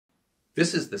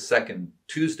This is the second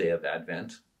Tuesday of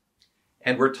Advent,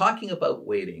 and we're talking about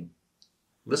waiting,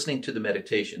 listening to the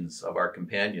meditations of our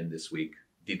companion this week,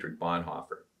 Dietrich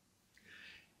Bonhoeffer.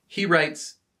 He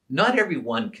writes, "Not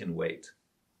everyone can wait.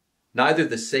 Neither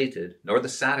the sated, nor the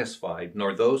satisfied,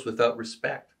 nor those without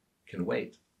respect can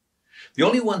wait. The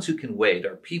only ones who can wait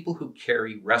are people who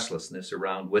carry restlessness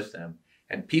around with them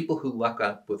and people who look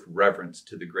up with reverence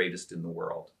to the greatest in the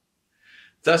world.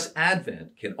 Thus,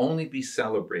 Advent can only be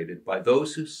celebrated by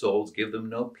those whose souls give them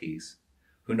no peace,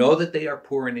 who know that they are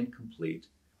poor and incomplete,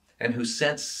 and who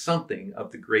sense something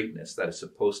of the greatness that is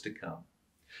supposed to come,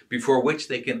 before which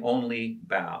they can only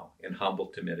bow in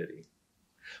humble timidity.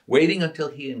 Waiting until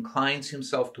he inclines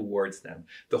himself towards them,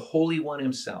 the Holy One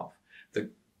himself,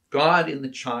 the God in the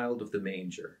child of the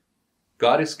manger.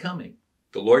 God is coming.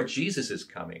 The Lord Jesus is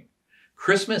coming.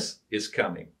 Christmas is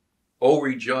coming. Oh,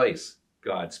 rejoice,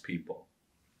 God's people."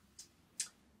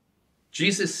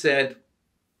 Jesus said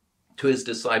to his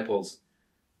disciples,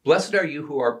 "Blessed are you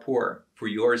who are poor, for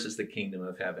yours is the kingdom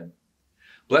of heaven.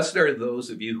 Blessed are those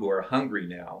of you who are hungry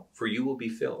now, for you will be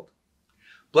filled.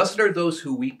 Blessed are those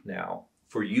who weep now,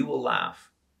 for you will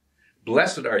laugh.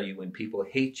 Blessed are you when people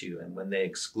hate you and when they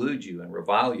exclude you and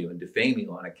revile you and defame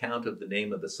you on account of the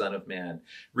name of the Son of Man.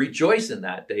 Rejoice in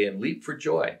that day and leap for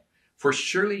joy, for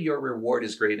surely your reward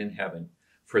is great in heaven,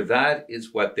 for that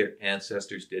is what their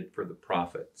ancestors did for the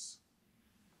prophets."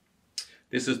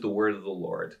 This is the word of the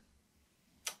Lord.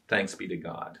 Thanks be to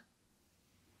God.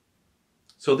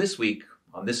 So this week,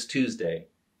 on this Tuesday,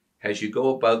 as you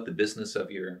go about the business of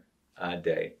your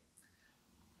day,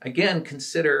 again,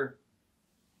 consider,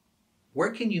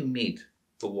 where can you meet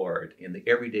the Lord in the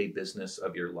everyday business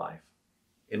of your life?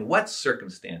 In what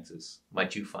circumstances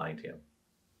might you find him?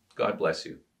 God bless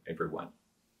you, everyone.